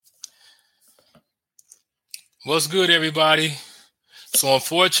What's good, everybody? So,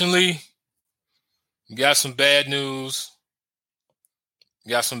 unfortunately, we got some bad news. We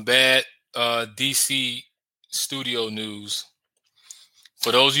got some bad DC studio news.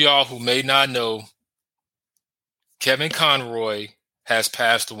 For those of y'all who may not know, Kevin Conroy has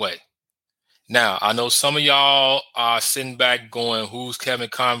passed away. Now, I know some of y'all are sitting back going, who's Kevin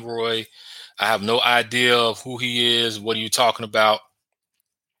Conroy? I have no idea of who he is. What are you talking about?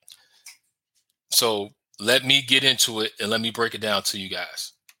 So, let me get into it and let me break it down to you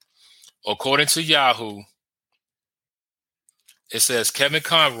guys. According to Yahoo, it says Kevin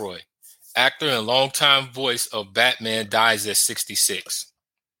Conroy, actor and longtime voice of Batman, dies at 66.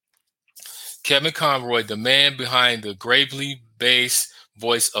 Kevin Conroy, the man behind the gravely bass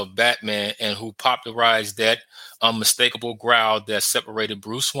voice of Batman and who popularized that unmistakable growl that separated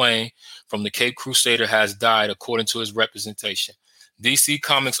Bruce Wayne from the Caped Crusader, has died, according to his representation. DC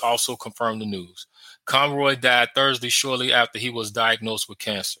Comics also confirmed the news. Conroy died Thursday shortly after he was diagnosed with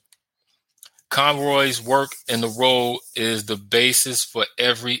cancer. Conroy's work in the role is the basis for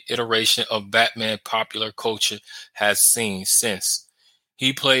every iteration of Batman popular culture has seen since.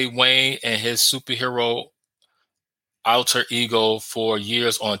 He played Wayne and his superhero alter ego for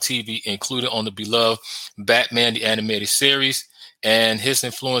years on TV, including on the beloved Batman the Animated Series, and his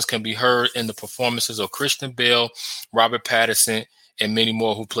influence can be heard in the performances of Christian Bale, Robert Pattinson, and many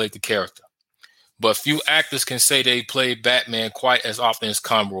more who played the character. But few actors can say they played Batman quite as often as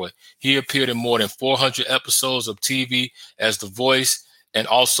Conroy. He appeared in more than 400 episodes of TV as the voice and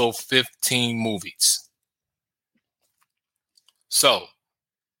also 15 movies. So,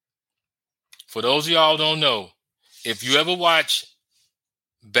 for those of y'all who don't know, if you ever watch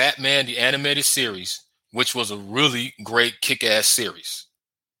Batman the Animated Series, which was a really great kick-ass series,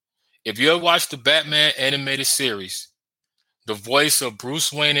 if you ever watched the Batman Animated Series, the voice of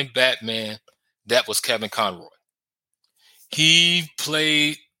Bruce Wayne and Batman, that was Kevin Conroy. He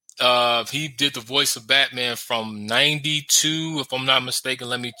played, he did the voice of Batman from 92, if I'm not mistaken.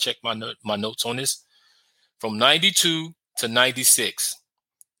 Let me check my notes on this. From 92 to 96.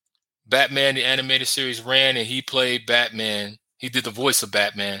 Batman, the animated series ran, and he played Batman. He did the voice of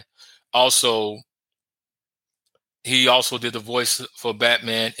Batman. He also did the voice for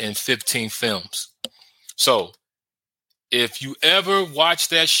Batman in 15 films. So, if you ever watch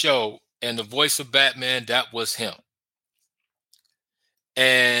that show and the voice of Batman, that was him.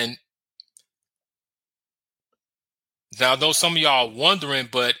 And now, I know some of y'all are wondering,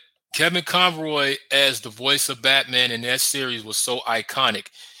 but Kevin Conroy as the voice of Batman in that series was so iconic.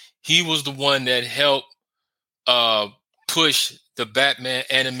 He was the one that helped push the Batman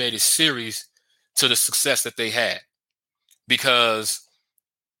animated series to the success that they had, because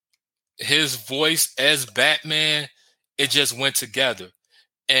his voice as Batman, it just went together.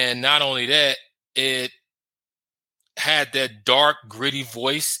 And not only that, it had that dark, gritty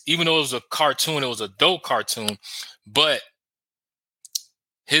voice. Even though it was a cartoon, it was a adult cartoon, but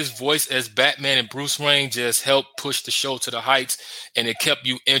his voice as Batman and Bruce Wayne just helped push the show to the heights, and it kept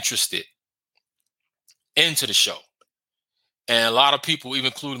you interested into the show. And a lot of people,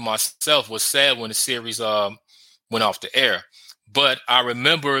 even including myself, was sad when the series went off the air. But I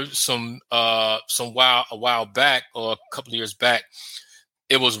remember a while back, or a couple of years back,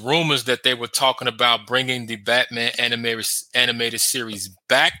 it was rumors that they were talking about bringing the Batman animated series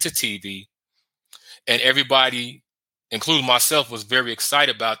back to TV, and everybody, including myself, was very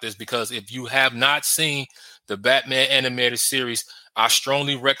excited about this, because if you have not seen the Batman animated series, I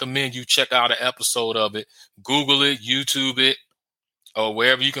strongly recommend you check out an episode of it. Google it, YouTube it, or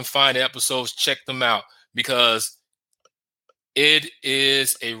wherever you can find the episodes, check them out, because it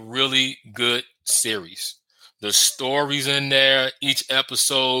is a really good series. The stories in there, each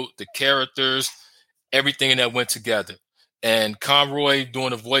episode, the characters, everything that went together. And Conroy, doing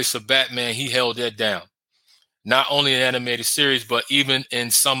the voice of Batman, he held that down. Not only in animated series, but even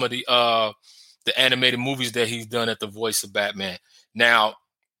in some of the animated movies that he's done at the voice of Batman. Now,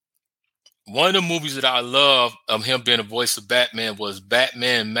 one of the movies that I love of him being the voice of Batman was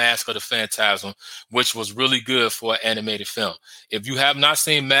Batman Mask of the Phantasm, which was really good for an animated film. If you have not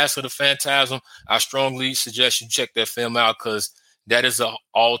seen Mask of the Phantasm, I strongly suggest you check that film out, because that is an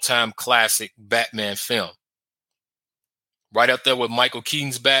all-time classic Batman film. Right up there with Michael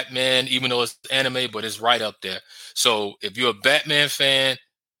Keaton's Batman, even though it's anime, but it's right up there. So if you're a Batman fan,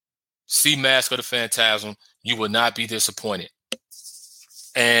 see Mask of the Phantasm. You will not be disappointed.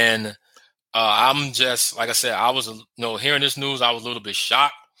 And I'm just, like I said, I was, hearing this news, I was a little bit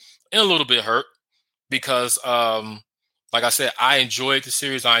shocked and a little bit hurt, because, like I said, I enjoyed the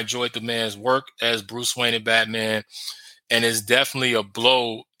series. I enjoyed the man's work as Bruce Wayne and Batman. And it's definitely a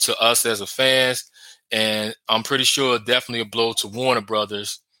blow to us as a fans. And I'm pretty sure definitely a blow to Warner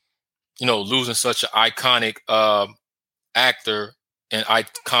Brothers, losing such an iconic actor and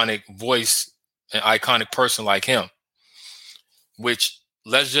iconic voice and iconic person like him. Which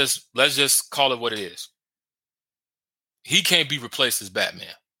let's just call it what it is. He can't be replaced as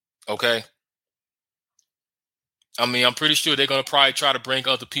Batman. Okay. I mean, I'm pretty sure they're gonna probably try to bring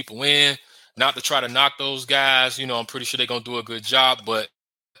other people in, not to try to knock those guys. I'm pretty sure they're gonna do a good job, but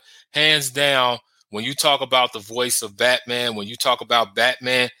hands down, when you talk about the voice of Batman, when you talk about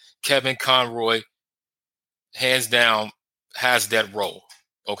Batman, Kevin Conroy, hands down, has that role.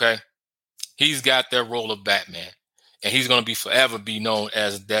 Okay. He's got that role of Batman, and he's going to be forever be known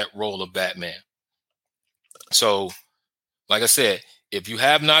as that role of Batman. So, like I said, if you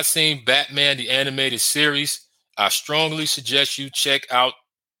have not seen Batman, the animated series, I strongly suggest you check out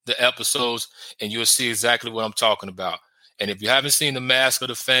the episodes and you'll see exactly what I'm talking about. And if you haven't seen The Mask of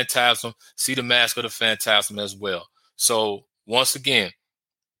the Phantasm, see The Mask of the Phantasm as well. So, once again,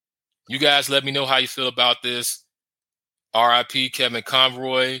 you guys let me know how you feel about this. R.I.P. Kevin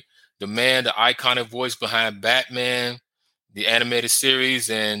Conroy, the man, the iconic voice behind Batman, the animated series,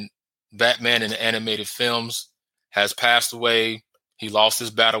 and Batman in the animated films, has passed away. He lost his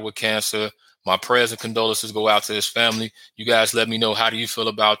battle with cancer. My prayers and condolences go out to his family. You guys let me know, how do you feel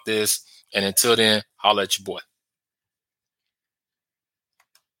about this? And until then, holla at your boy.